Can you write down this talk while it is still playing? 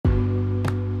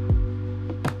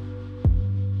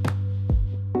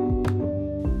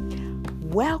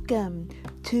Welcome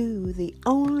to the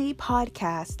only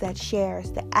podcast that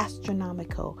shares the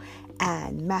astronomical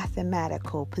and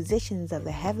mathematical positions of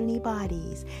the heavenly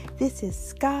bodies. This is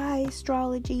Sky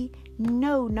Astrology.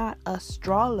 No, not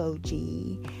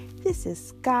astrology. This is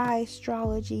Sky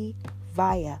Astrology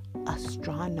via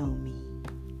astronomy.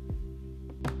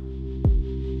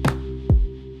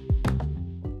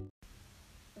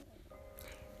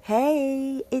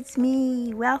 Hey, it's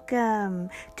me. Welcome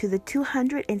to the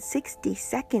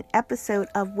 262nd episode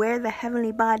of Where the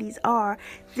Heavenly Bodies Are.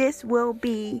 This will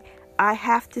be, I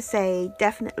have to say,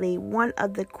 definitely one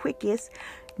of the quickest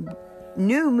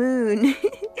new moon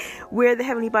Where the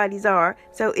Heavenly Bodies Are.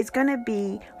 So it's going to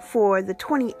be for the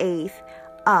 28th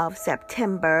of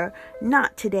September,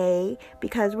 not today,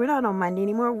 because we're not on Monday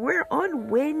anymore. We're on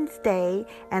Wednesday,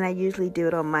 and I usually do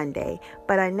it on Monday.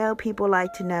 But I know people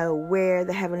like to know where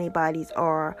the heavenly bodies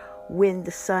are when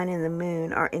the sun and the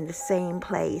moon are in the same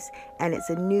place, and it's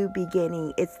a new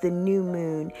beginning. It's the new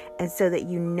moon, and so that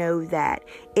you know that.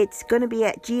 It's going to be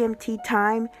at GMT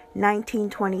time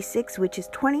 1926, which is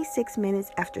 26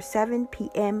 minutes after 7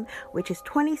 p.m., which is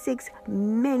 26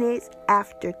 minutes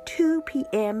after 2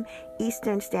 p.m.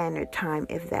 Eastern Standard Time,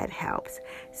 if that helps.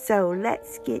 So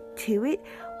let's get to it.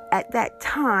 At that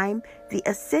time, the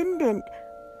ascendant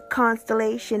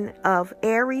constellation of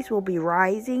Aries will be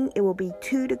rising. It will be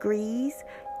 2 degrees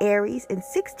Aries and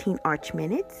 16 arch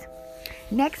minutes.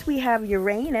 Next, we have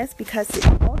Uranus, because it's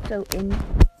also in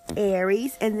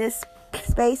Aries. In this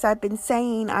space, I've been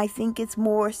saying, I think it's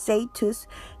more Cetus.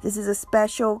 This is a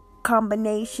special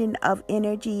combination of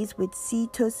energies with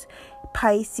Cetus,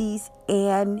 Pisces,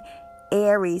 and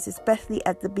Aries, especially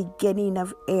at the beginning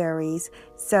of Aries.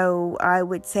 So I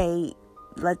would say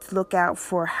let's look out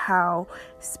for how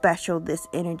special this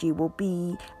energy will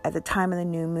be at the time of the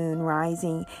new moon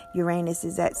rising. Uranus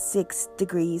is at 6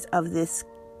 degrees of this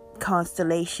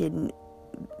constellation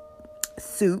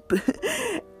soup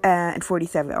and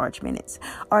 47 arch minutes.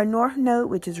 Our north node,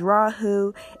 which is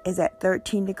Rahu, is at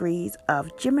 13 degrees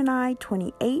of Gemini,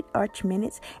 28 arch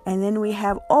minutes. And then we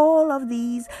have all of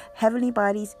these heavenly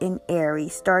bodies in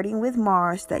Aries, starting with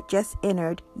Mars that just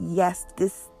entered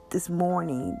this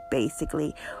morning,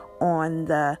 basically on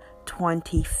the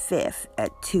 25th at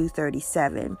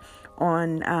 2:37.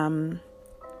 On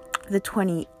the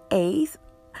 28th,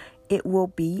 it will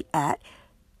be at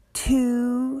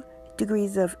 2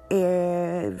 degrees of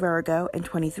Virgo and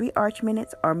 23 arch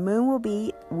minutes. Our moon will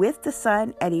be with the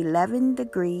sun at 11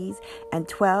 degrees and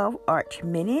 12 arch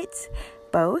minutes,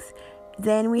 both.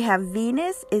 Then we have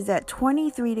Venus is at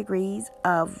 23 degrees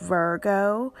of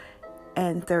Virgo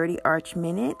and 30 arch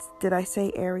minutes. Did I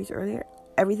say Aries earlier?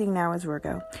 Everything now is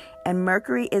Virgo. And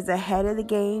Mercury is ahead of the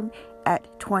game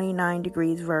at 29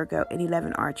 degrees Virgo and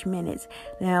 11 arch minutes.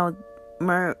 Now,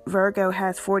 Virgo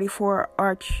has 44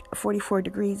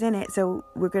 degrees in it, so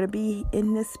we're going to be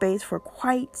in this space for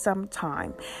quite some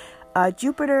time.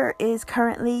 Jupiter is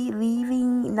currently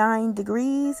leaving 9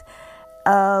 degrees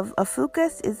of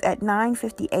Ophiuchus, is at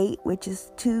 9:58, which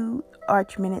is 2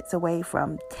 arch minutes away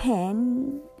from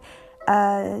 10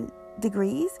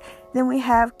 degrees. Then we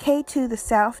have K2, the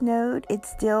south node. It's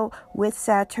still with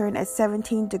Saturn at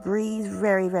 17 degrees,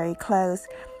 very, very close,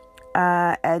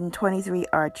 and 23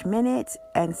 arch minutes.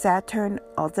 And Saturn,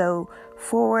 although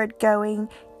forward going,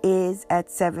 is at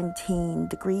 17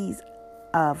 degrees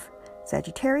of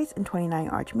Sagittarius and 29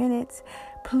 arch minutes.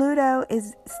 Pluto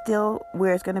is still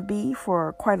where it's going to be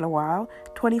for quite a while,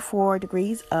 24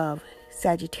 degrees of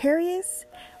Sagittarius,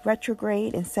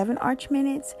 retrograde, and 7 arch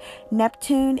minutes.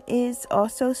 Neptune is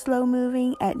also slow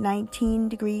moving at 19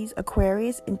 degrees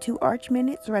Aquarius and 2 arch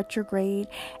minutes, retrograde.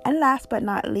 And last but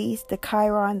not least, the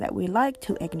Chiron that we like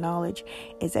to acknowledge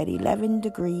is at 11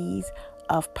 degrees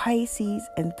of Pisces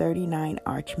and 39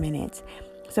 arch minutes.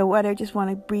 So what I just want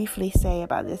to briefly say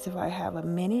about this, if I have a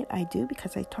minute, I do,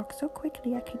 because I talk so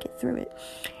quickly I can get through it,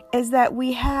 is that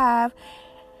we have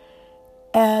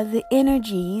the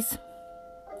energies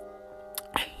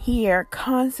here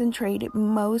concentrated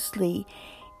mostly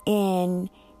in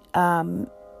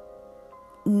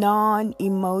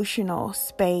non-emotional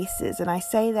spaces. And I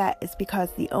say that is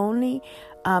because the only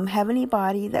heavenly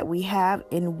body that we have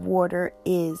in water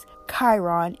is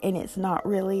Chiron, and it's not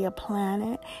really a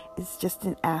planet, it's just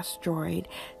an asteroid.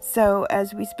 So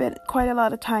as we spent quite a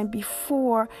lot of time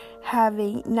before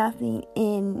having nothing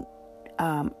in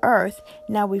Earth,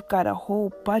 now we've got a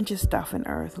whole bunch of stuff in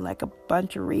Earth, like a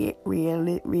bunch of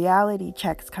reality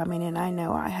checks coming in. I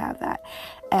know I have that.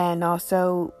 And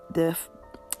also the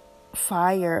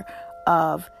fire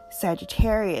of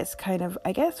Sagittarius, kind of,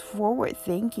 I guess, forward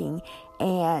thinking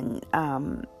and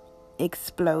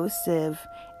explosive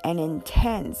and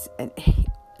intense, and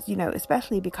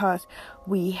especially because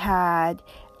we had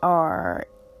our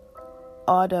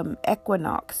autumn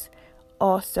equinox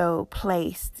also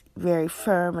placed very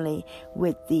firmly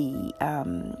with the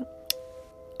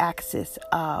axis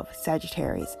of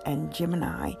Sagittarius and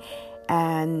Gemini.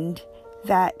 And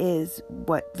that is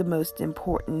what the most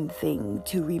important thing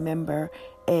to remember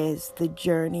is the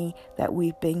journey that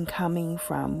we've been going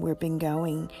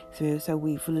through. So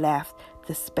we've left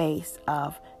the space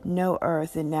of no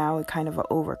earth, and now a kind of an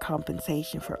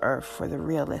overcompensation for earth, for the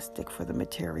realistic, for the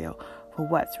material, for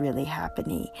what's really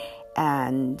happening.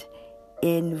 And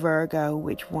in Virgo,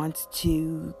 which wants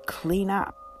to clean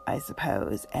up, I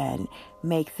suppose, and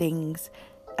make things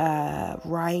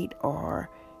right, or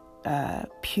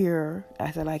pure,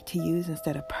 as I like to use,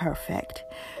 instead of perfect.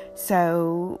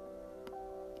 So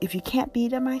if you can't beat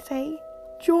them, I say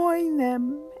join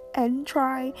them and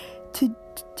try to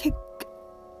tick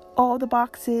all the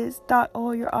boxes, dot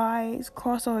all your I's,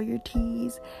 cross all your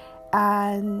T's,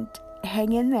 and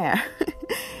hang in there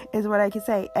is what I can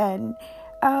say. And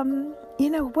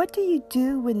what do you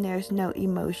do when there's no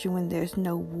emotion, when there's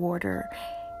no water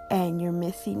and you're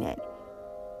missing it?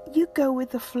 You go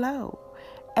with the flow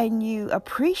and you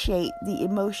appreciate the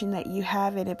emotion that you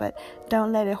have in it, but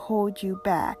don't let it hold you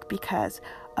back, because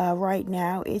right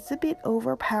now it's a bit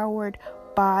overpowered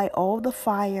by all the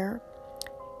fire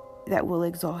that will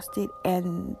exhaust it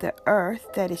and the earth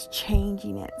that is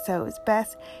changing it. So it's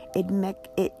best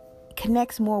it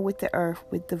connects more with the earth,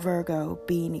 with the Virgo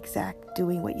being exact,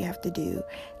 doing what you have to do,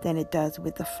 than it does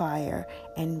with the fire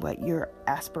and what your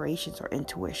aspirations or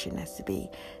intuition has to be.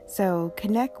 So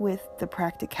connect with the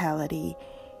practicality.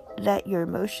 Let your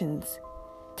emotions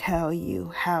tell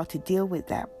you how to deal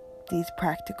with these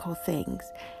practical things,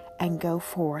 and go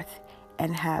forth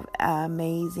and have an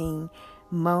amazing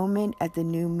moment at the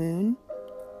new moon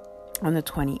on the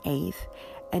 28th,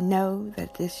 and know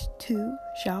that this too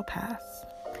shall pass.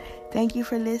 Thank you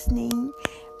for listening.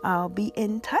 I'll be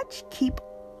in touch. Keep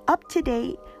up to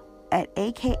date at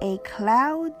AKA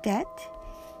Cloudette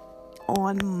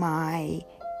on my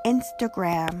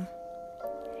Instagram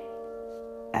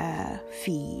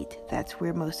feed. That's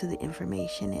where most of the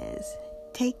information is.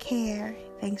 Take care.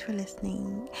 Thanks for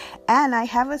listening. And I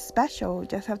have a special.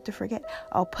 Just have to forget.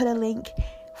 I'll put a link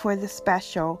for the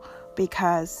special,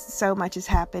 because so much has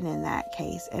happened in that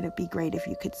case. And it'd be great if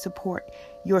you could support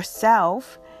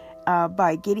yourself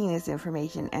by getting this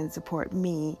information, and support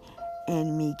me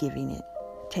in me giving it.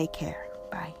 Take care.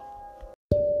 Bye.